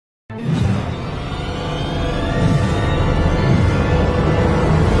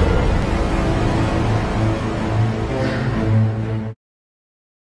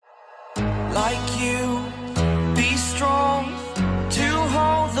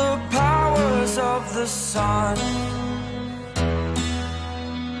the sun.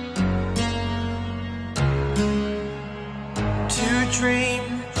 To dream,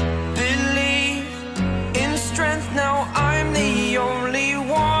 believe in strength. Now I'm the only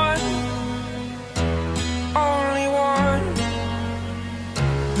one, only one.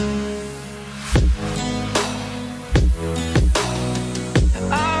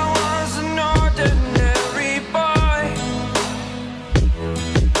 I was an ordinary boy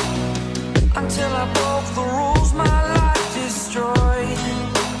until I broke the rules. My life destroyed,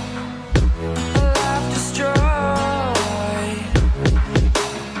 life destroyed.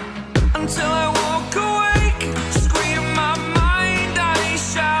 Until I walk awake, scream my mind, I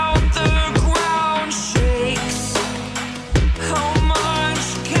shout, the ground shakes. How much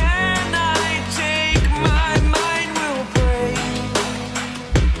can I take? My mind will break.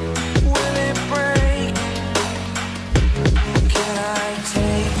 Will it break? Can I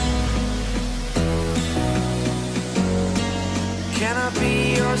take? Can I be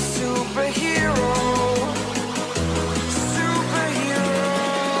your superhero?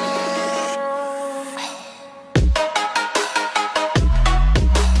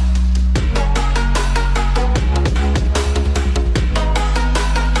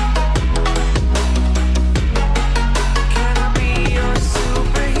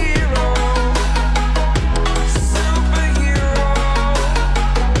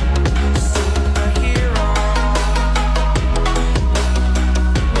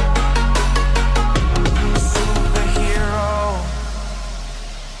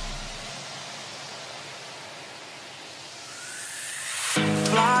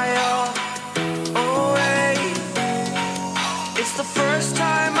 Fly away. It's the first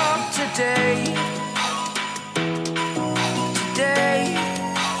time of today. Today.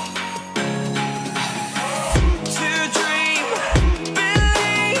 To dream,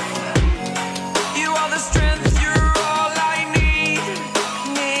 believe. You are the strength, you're all I need.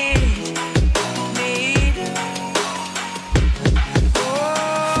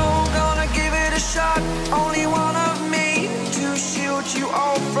 Oh, gonna give it a shot. Only one of me to shield you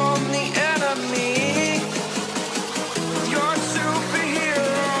all from the enemy. You're a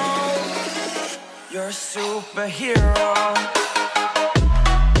superhero. You're a superhero.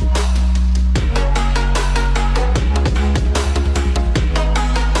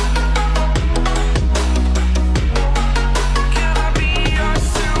 Can I be your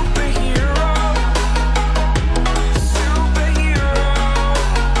superhero? Superhero.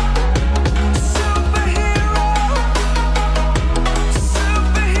 Superhero.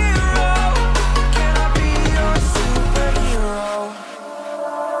 Superhero. Can I be your superhero?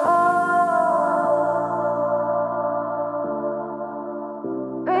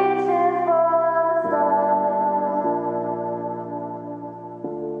 Reaching for the stars.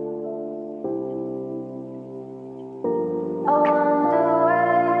 I wonder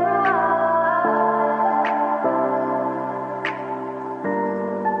where you are.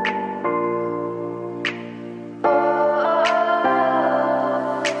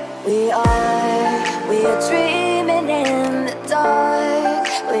 We are dreaming in the dark.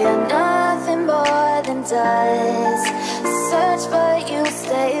 We are nothing more than dust.